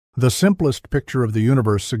The simplest picture of the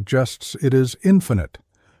universe suggests it is infinite.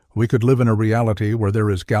 We could live in a reality where there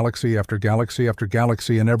is galaxy after galaxy after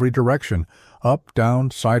galaxy in every direction, up,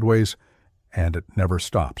 down, sideways, and it never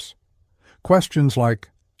stops. Questions like,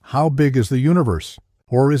 how big is the universe?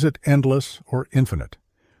 Or is it endless or infinite?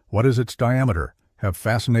 What is its diameter? Have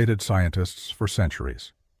fascinated scientists for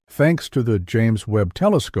centuries. Thanks to the James Webb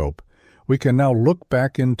Telescope, we can now look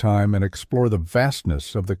back in time and explore the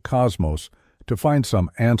vastness of the cosmos to find some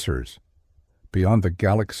answers. Beyond the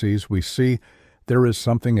galaxies we see, there is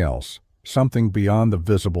something else, something beyond the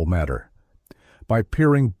visible matter. By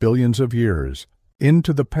peering billions of years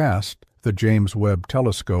into the past, the James Webb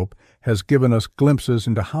Telescope has given us glimpses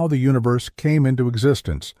into how the universe came into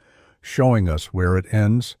existence, showing us where it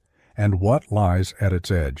ends and what lies at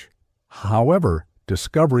its edge. However,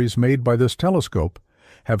 discoveries made by this telescope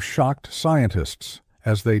have shocked scientists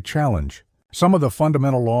as they challenge some of the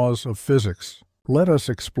fundamental laws of physics. Let us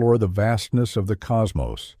explore the vastness of the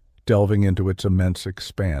cosmos, delving into its immense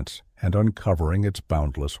expanse and uncovering its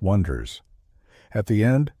boundless wonders. At the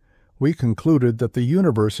end, we concluded that the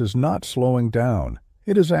universe is not slowing down.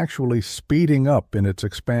 It is actually speeding up in its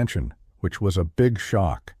expansion, which was a big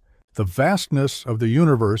shock. The vastness of the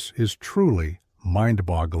universe is truly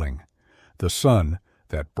mind-boggling. The sun,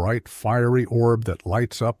 that bright fiery orb that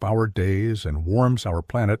lights up our days and warms our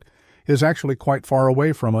planet, is actually quite far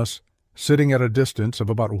away from us, sitting at a distance of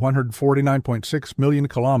about 149.6 million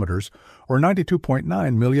kilometers or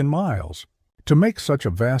 92.9 million miles. To make such a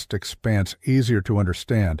vast expanse easier to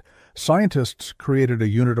understand, scientists created a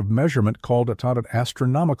unit of measurement called an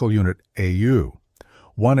astronomical unit, AU.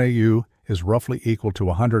 1 AU is roughly equal to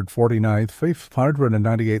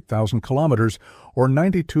 149,598,000 kilometers or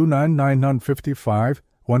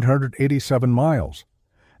 92,955,187 miles.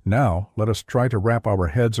 Now, let us try to wrap our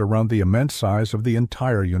heads around the immense size of the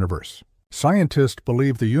entire universe. Scientists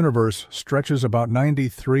believe the universe stretches about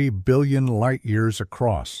 93 billion light-years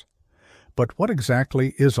across. But what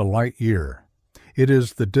exactly is a light year? It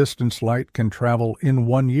is the distance light can travel in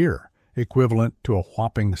 1 year, equivalent to a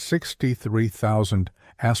whopping 63,000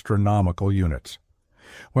 astronomical units.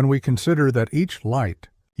 When we consider that each light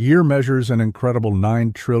year measures an incredible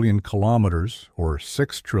 9 trillion kilometers, or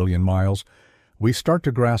 6 trillion miles, we start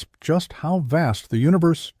to grasp just how vast the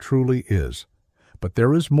universe truly is. But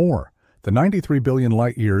there is more. The 93 billion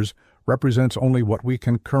light-years represents only what we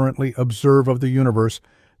can currently observe of the universe,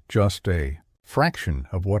 just a fraction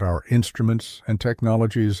of what our instruments and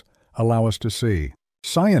technologies allow us to see.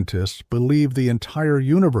 Scientists believe the entire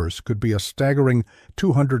universe could be a staggering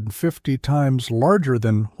 250 times larger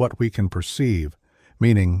than what we can perceive,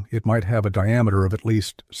 meaning it might have a diameter of at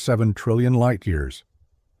least 7 trillion light-years.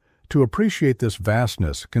 To appreciate this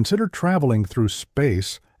vastness, consider traveling through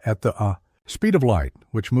space at the speed of light,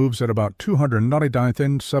 which moves at about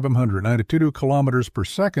 299,792 kilometers per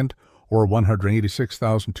second, or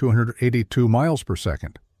 186,282 miles per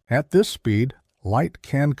second. At this speed, light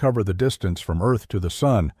can cover the distance from Earth to the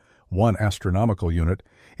Sun, 1 astronomical unit,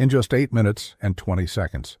 in just 8 minutes and 20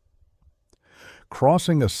 seconds.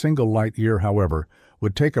 Crossing a single light year, however,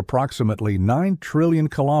 would take approximately 9 trillion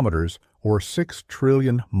kilometers, or 6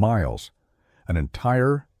 trillion miles, an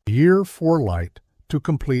entire year for light to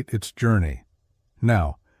complete its journey.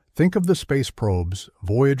 Now, think of the space probes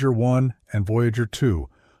Voyager 1 and Voyager 2,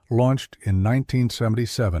 launched in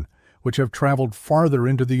 1977, which have traveled farther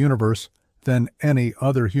into the universe than any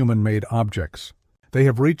other human-made objects. They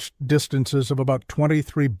have reached distances of about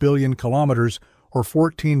 23 billion kilometers, or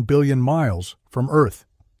 14 billion miles, from Earth.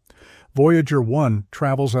 Voyager 1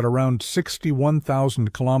 travels at around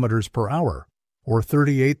 61,000 kilometers per hour, or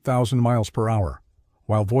 38,000 miles per hour,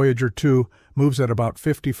 while Voyager 2 moves at about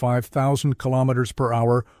 55,000 kilometers per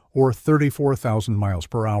hour, or 34,000 miles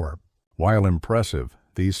per hour. While impressive,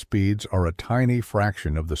 these speeds are a tiny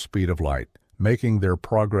fraction of the speed of light, making their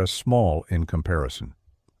progress small in comparison.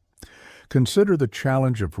 Consider the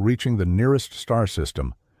challenge of reaching the nearest star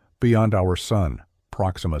system beyond our Sun,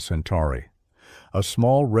 Proxima Centauri, a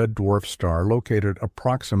small red dwarf star located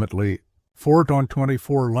approximately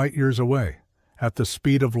 424 light-years away. At the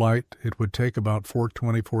speed of light, it would take about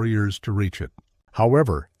 424 years to reach it.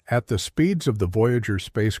 However, at the speeds of the Voyager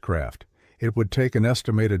spacecraft, it would take an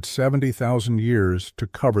estimated 70,000 years to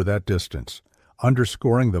cover that distance,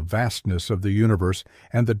 underscoring the vastness of the universe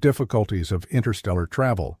and the difficulties of interstellar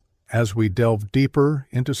travel. As we delve deeper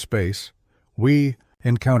into space, we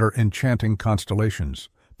encounter enchanting constellations,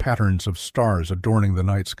 patterns of stars adorning the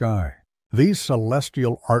night sky. These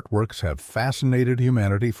celestial artworks have fascinated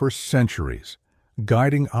humanity for centuries,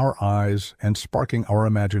 guiding our eyes and sparking our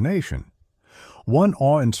imagination. One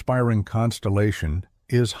awe-inspiring constellation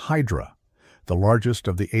is Hydra, the largest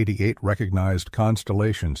of the 88 recognized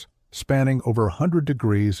constellations, spanning over 100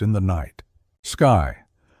 degrees in the night. Sky.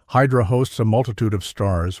 Hydra hosts a multitude of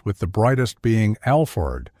stars, with the brightest being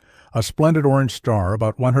Alphard, a splendid orange star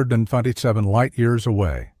about 127 light-years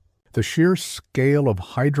away. The sheer scale of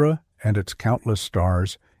Hydra and its countless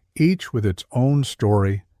stars, each with its own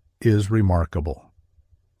story, is remarkable.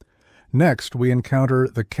 Next, we encounter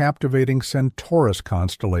the captivating Centaurus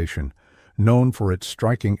constellation, known for its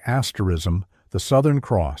striking asterism, the Southern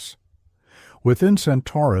Cross. Within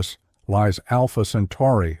Centaurus lies Alpha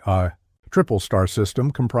Centauri, a triple star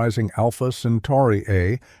system comprising Alpha Centauri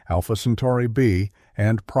A, Alpha Centauri B,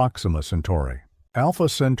 and Proxima Centauri. Alpha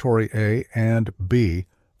Centauri A and B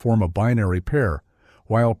form a binary pair,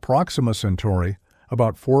 while Proxima Centauri,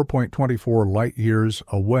 about 4.24 light-years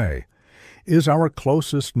away, is our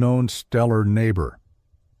closest known stellar neighbor.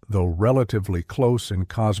 Though relatively close in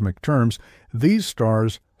cosmic terms, these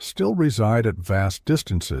stars still reside at vast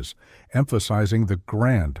distances, emphasizing the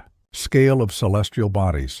grand scale of celestial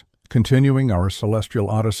bodies. Continuing our celestial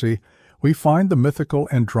odyssey, we find the mythical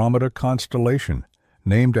Andromeda constellation,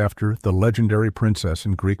 named after the legendary princess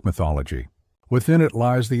in Greek mythology. Within it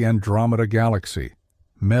lies the Andromeda Galaxy,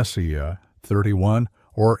 Messier 31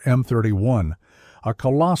 or M31, a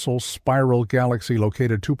colossal spiral galaxy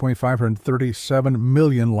located 2.537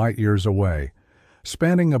 million light-years away.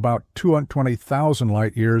 Spanning about 220,000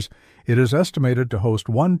 light-years, it is estimated to host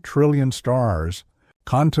 1 trillion stars.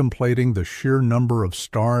 Contemplating the sheer number of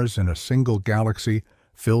stars in a single galaxy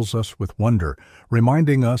fills us with wonder,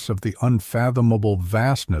 reminding us of the unfathomable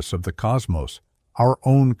vastness of the cosmos. Our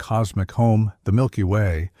own cosmic home, the Milky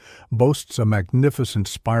Way, boasts a magnificent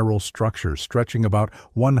spiral structure stretching about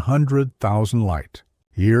 100,000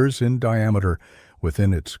 light-years in diameter.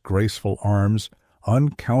 Within its graceful arms,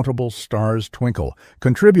 uncountable stars twinkle,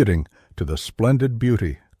 contributing to the splendid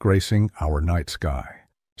beauty gracing our night sky.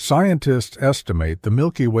 Scientists estimate the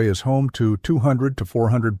Milky Way is home to 200 to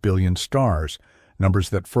 400 billion stars, numbers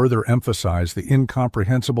that further emphasize the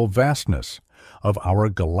incomprehensible vastness of our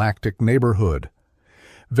galactic neighborhood.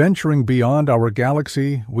 Venturing beyond our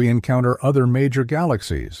galaxy, we encounter other major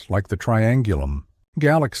galaxies, like the Triangulum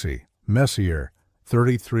Galaxy, Messier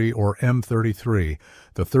 33 or M33,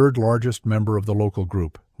 the third largest member of the local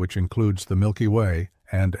group, which includes the Milky Way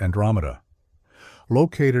and Andromeda.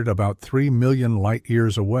 Located about 3 million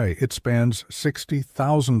light-years away, it spans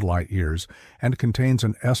 60,000 light-years and contains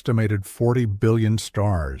an estimated 40 billion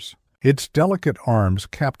stars. Its delicate arms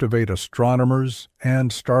captivate astronomers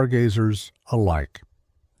and stargazers alike.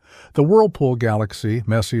 The Whirlpool Galaxy,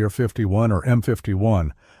 Messier 51 or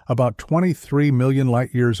M51, about 23 million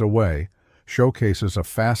light-years away, showcases a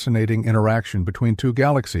fascinating interaction between two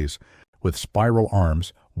galaxies, with spiral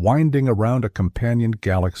arms winding around a companion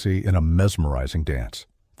galaxy in a mesmerizing dance.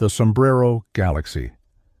 The Sombrero Galaxy,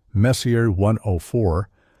 Messier 104,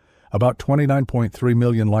 about 29.3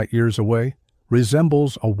 million light-years away,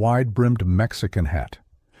 resembles a wide-brimmed Mexican hat,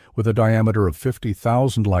 with a diameter of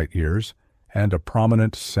 50,000 light-years and a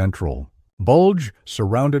prominent central bulge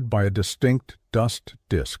surrounded by a distinct dust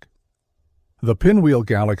disk. The Pinwheel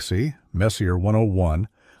Galaxy, Messier 101,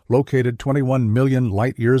 located 21 million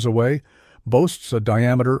light-years away, boasts a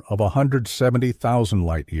diameter of 170,000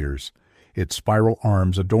 light-years, its spiral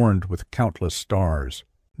arms adorned with countless stars.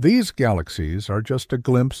 These galaxies are just a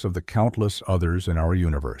glimpse of the countless others in our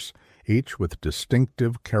universe, each with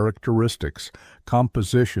distinctive characteristics,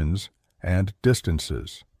 compositions, and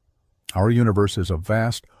distances. Our universe is a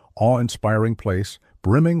vast, awe-inspiring place,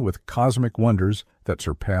 brimming with cosmic wonders that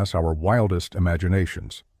surpass our wildest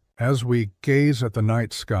imaginations. As we gaze at the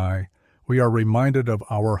night sky, we are reminded of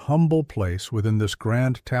our humble place within this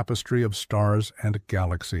grand tapestry of stars and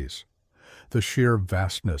galaxies. The sheer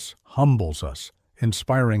vastness humbles us,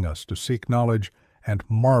 inspiring us to seek knowledge and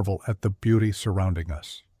marvel at the beauty surrounding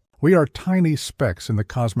us. We are tiny specks in the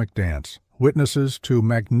cosmic dance, witnesses to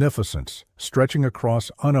magnificence stretching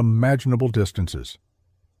across unimaginable distances.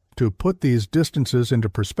 To put these distances into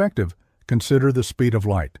perspective, consider the speed of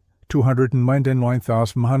light,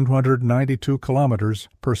 299,192 kilometers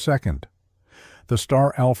per second. The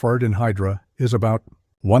star Alphard in Hydra is about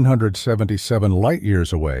 177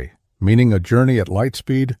 light-years away, meaning a journey at light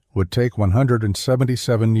speed would take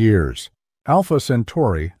 177 years. Alpha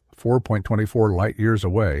Centauri, 4.24 light-years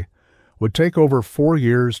away, would take over 4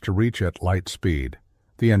 years to reach at light speed.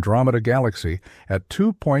 The Andromeda Galaxy, at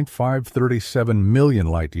 2.537 million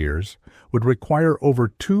light-years, would require over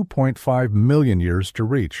 2.5 million years to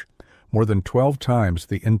reach, more than 12 times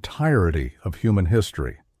the entirety of human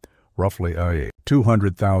history, roughly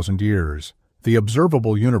 200,000 years. The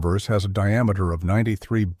observable universe has a diameter of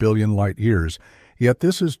 93 billion light-years, Yet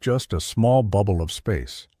this is just a small bubble of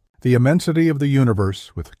space. The immensity of the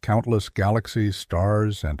universe, with countless galaxies,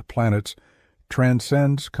 stars, and planets,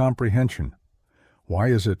 transcends comprehension. Why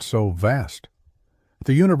is it so vast?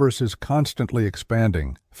 The universe is constantly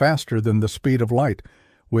expanding, faster than the speed of light,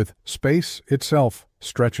 with space itself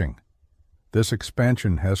stretching. This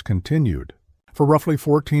expansion has continued for roughly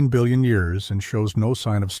 14 billion years and shows no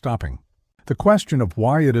sign of stopping. The question of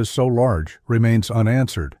why it is so large remains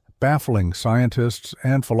unanswered, baffling scientists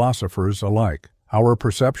and philosophers alike. Our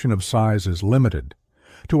perception of size is limited.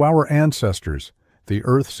 To our ancestors, the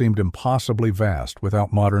Earth seemed impossibly vast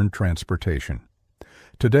without modern transportation.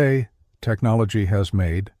 Today, technology has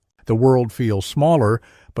made the world feel smaller,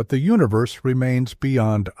 but the universe remains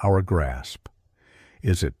beyond our grasp.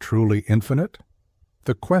 Is it truly infinite?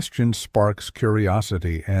 The question sparks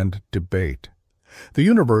curiosity and debate. The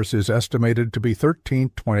universe is estimated to be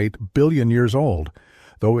 13.8 billion years old,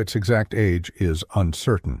 though its exact age is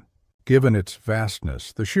uncertain. Given its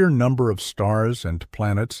vastness, the sheer number of stars and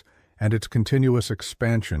planets, and its continuous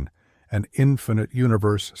expansion, an infinite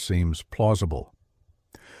universe seems plausible.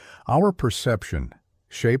 Our perception,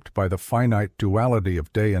 shaped by the finite duality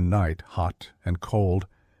of day and night, hot and cold,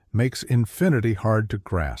 makes infinity hard to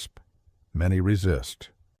grasp. Many resist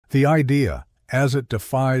the idea, as it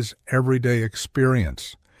defies everyday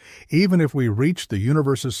experience. Even if we reach the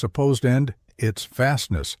universe's supposed end, its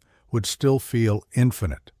vastness would still feel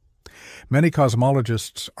infinite. Many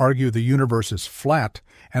cosmologists argue the universe is flat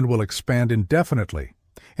and will expand indefinitely.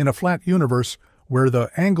 In a flat universe, where the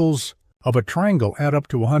angles of a triangle add up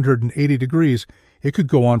to 180 degrees, it could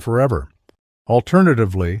go on forever.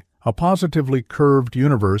 Alternatively, a positively curved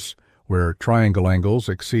universe, where triangle angles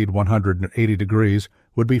exceed 180 degrees,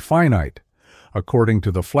 would be finite. According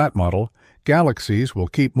to the flat model, galaxies will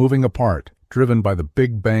keep moving apart, driven by the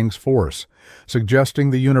Big Bang's force, suggesting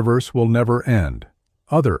the universe will never end.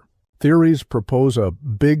 Other theories propose a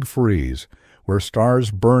big freeze, where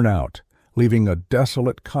stars burn out, leaving a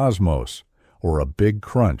desolate cosmos, or a big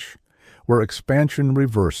crunch, where expansion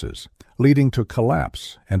reverses, leading to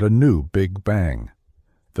collapse and a new Big Bang.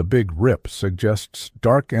 The Big Rip suggests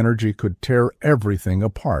dark energy could tear everything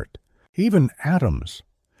apart, even atoms.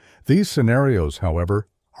 These scenarios, however,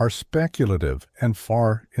 are speculative and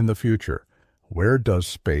far in the future. Where does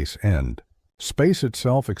space end? Space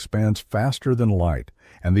itself expands faster than light,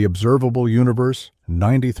 and the observable universe,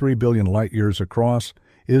 93 billion light-years across,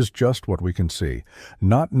 is just what we can see,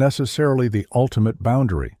 not necessarily the ultimate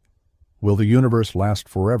boundary. Will the universe last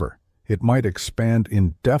forever? It might expand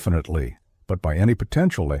indefinitely, but by any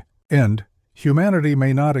potential end, humanity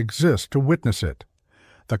may not exist to witness it.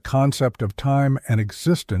 The concept of time and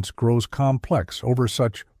existence grows complex over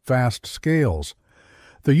such vast scales.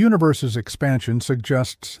 The universe's expansion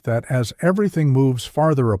suggests that as everything moves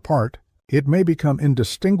farther apart, it may become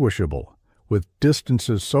indistinguishable, with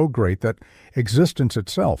distances so great that existence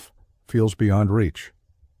itself feels beyond reach.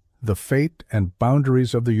 The fate and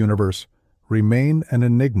boundaries of the universe remain an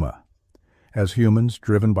enigma. As humans,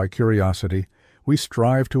 driven by curiosity, we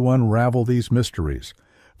strive to unravel these mysteries,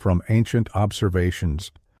 from ancient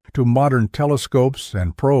observations to modern telescopes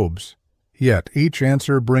and probes. Yet each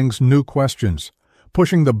answer brings new questions.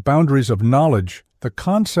 Pushing the boundaries of knowledge, the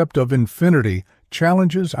concept of infinity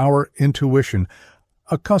challenges our intuition,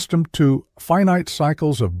 accustomed to finite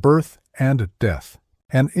cycles of birth and death.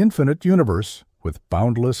 An infinite universe, with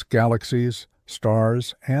boundless galaxies,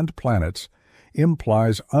 stars, and planets,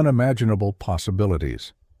 implies unimaginable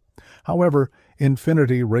possibilities. However,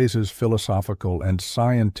 infinity raises philosophical and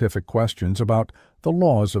scientific questions about the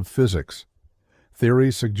laws of physics.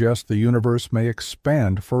 Theories suggest the universe may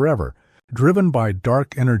expand forever, driven by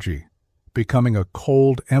dark energy, becoming a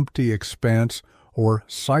cold, empty expanse, or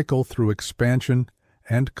cycle through expansion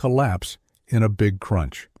and collapse in a big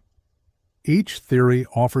crunch. Each theory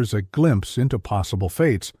offers a glimpse into possible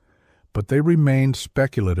fates, but they remain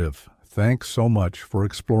speculative. Thanks so much for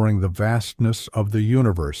exploring the vastness of the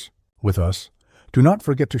universe with us. Do not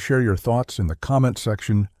forget to share your thoughts in the comment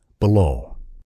section below.